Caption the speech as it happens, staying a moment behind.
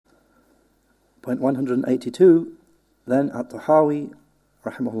Point 182, then At-Tahawi,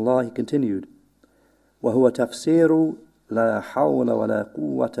 rahimahullah, he continued, وَهُوَ تَفْسِيرُ لَا حَوْلَ وَلَا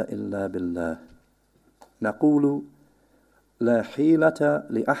قُوَّةَ إِلَّا بِاللَّهِ نقول لا حيلة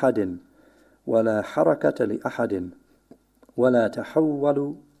لأحد ولا حركة لأحد ولا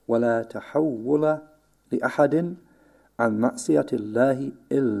تحول لأحد عن معصية الله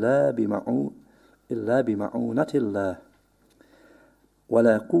إلا بمعونة الله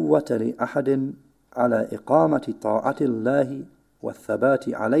ولا قوة لأحد على إقامة طاعة الله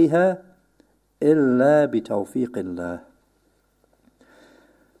والثبات عليها إلا بتوفيق الله.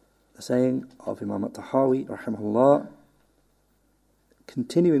 The saying of Imam At-Tahawi rahimahullah,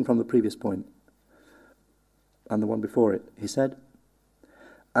 continuing from the previous point and the one before it, he said,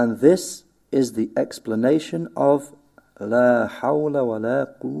 and this is the explanation of La hawla wa la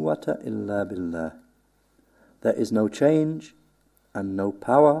quwwata illa billah. There is no change and no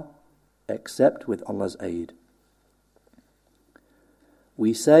power except with Allah's aid.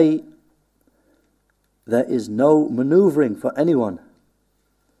 We say there is no maneuvering for anyone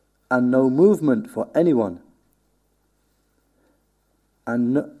and no movement for anyone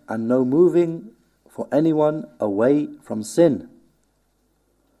and no moving for anyone away from sin,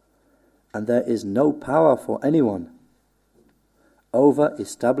 and there is no power for anyone over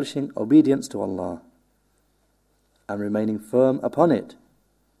establishing obedience to Allah and remaining firm upon it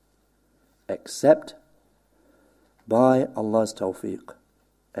except by Allah's tawfiq,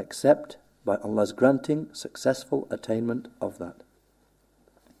 except by Allah's granting successful attainment of that.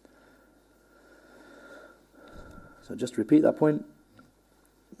 So just repeat that point.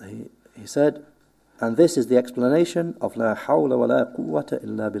 He said, and this is the explanation of La hawla wa la quwwata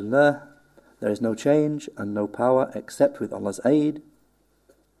illa billah. There is no change and no power except with Allah's aid.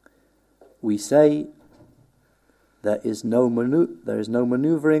 We say there is no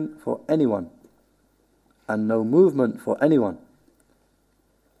maneuvering for anyone and no movement for anyone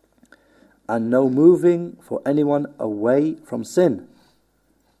and no moving for anyone away from sin,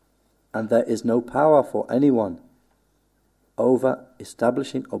 and there is no power for anyone over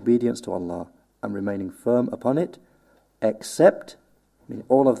establishing obedience to Allah and remaining firm upon it except, meaning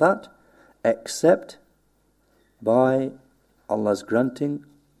all of that, except by Allah's granting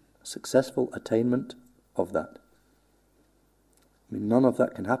successful attainment of that. I mean, none of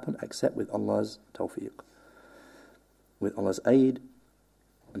that can happen except with Allah's tawfiq, with Allah's aid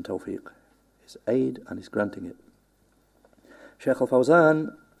and tawfiq, His aid and His granting it. Shaykh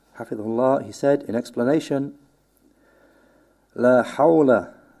al-Fawzan, hafidhullah, he said in explanation, La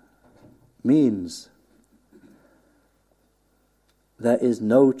hawla means there is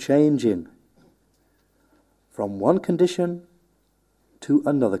no changing from one condition to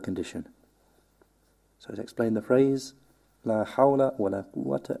another condition. So he's explained the phrase La hawla wa la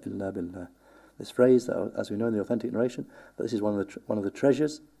quwwata illa billah. This phrase, that, as we know in the authentic narration, that this is one of the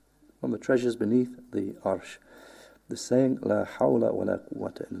treasures beneath the arsh. The saying La hawla wa la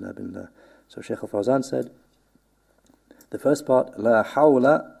quwwata illa billah. So Shaykh al-Fawzan said, the first part, La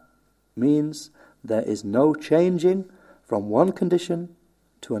hawla, means there is no changing from one condition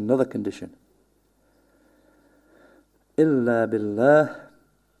to another condition. Illaa billaah,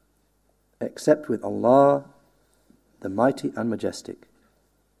 except with Allah, the Mighty and Majestic,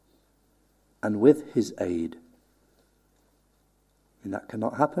 and with His aid. And that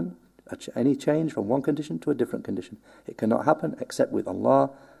cannot happen, any change from one condition to a different condition. It cannot happen except with Allah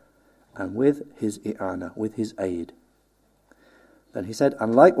and with His i'ana, with His aid. Then he said,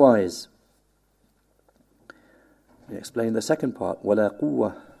 and likewise, he explained the second part, وَلَا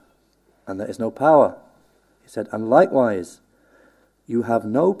قُوَّةً, and there is no power. He said, and likewise, you have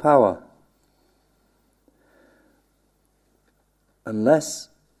no power unless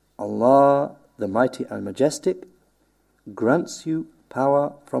Allah, the Mighty and Majestic, grants you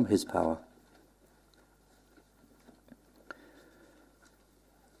power from His power.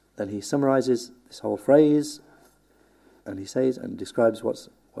 Then he summarizes this whole phrase, and he says and describes what's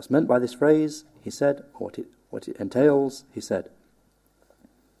meant by this phrase. He said, what it entails, he said,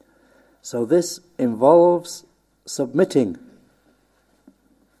 so this involves submitting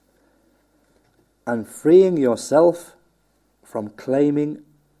and freeing yourself from claiming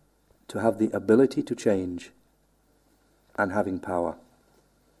to have the ability to change and having power.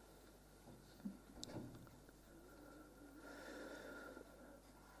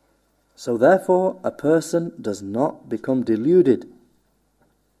 So therefore, a person does not become deluded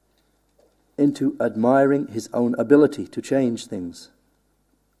into admiring his own ability to change things,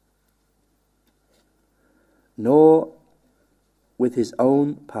 nor with his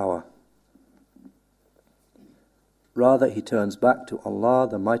own power. Rather, he turns back to Allah,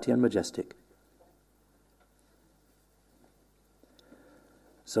 the Mighty and Majestic,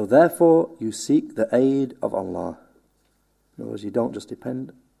 So therefore you seek the aid of Allah. In other words, you don't just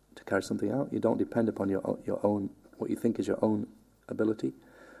depend to carry something out. You don't depend upon your own, what you think is your own ability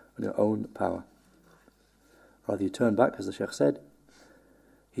and your own power. Rather you turn back, as the Shaykh said.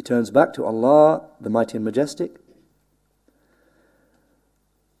 He turns back to Allah, the Mighty and Majestic,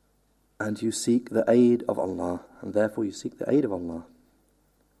 and you seek the aid of Allah, and therefore you seek the aid of Allah,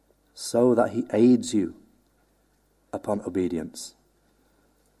 so that He aids you upon obedience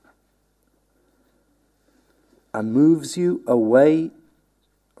and moves you away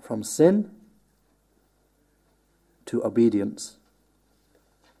from sin to obedience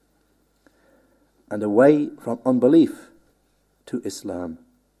and away from unbelief to Islam.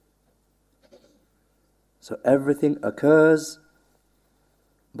 So everything occurs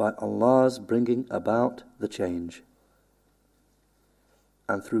by Allah's bringing about the change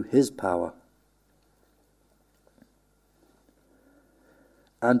and through His power.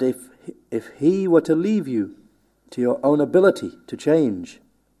 And if He were to leave you to your own ability to change,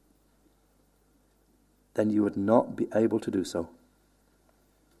 then you would not be able to do so.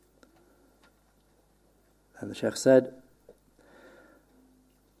 And the Shaykh said,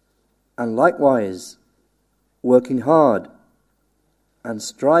 and likewise, working hard and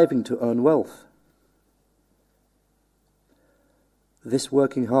striving to earn wealth. This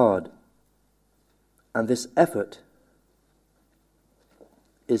working hard and this effort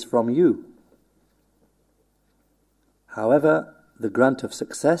is from you. However, the grant of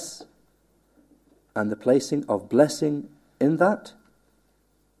success and the placing of blessing in that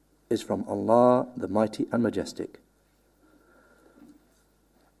is from Allah, the Mighty and Majestic.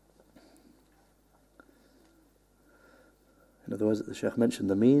 In other words, the Shaykh mentioned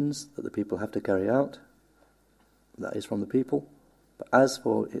the means that the people have to carry out. That is from the people. But as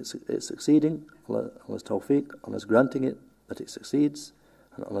for it succeeding, Allah's tawfiq, Allah's granting it, that it succeeds,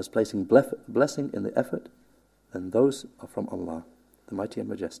 and Allah's placing blessing in the effort, then those are from Allah, the Mighty and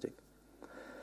Majestic.